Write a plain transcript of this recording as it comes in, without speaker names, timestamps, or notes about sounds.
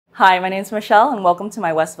Hi, my name is Michelle and welcome to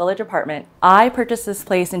my West Village apartment. I purchased this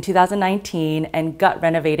place in 2019 and gut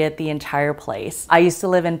renovated the entire place. I used to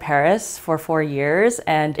live in Paris for 4 years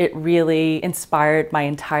and it really inspired my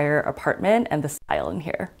entire apartment and the style in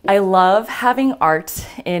here. I love having art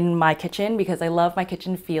in my kitchen because I love my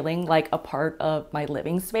kitchen feeling like a part of my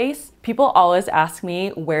living space. People always ask me,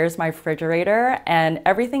 where's my refrigerator? And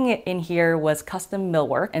everything in here was custom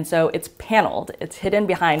millwork. And so it's paneled. It's hidden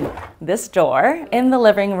behind this door. In the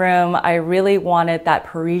living room, I really wanted that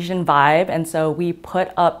Parisian vibe. And so we put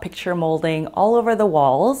up picture molding all over the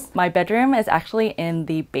walls. My bedroom is actually in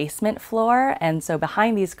the basement floor. And so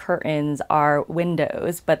behind these curtains are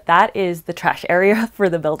windows, but that is the trash area for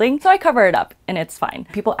the building. So I cover it up and it's fine.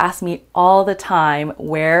 People ask me all the time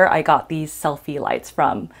where I got these selfie lights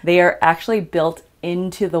from. They are actually built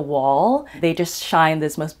into the wall. They just shine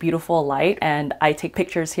this most beautiful light and I take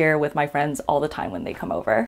pictures here with my friends all the time when they come over.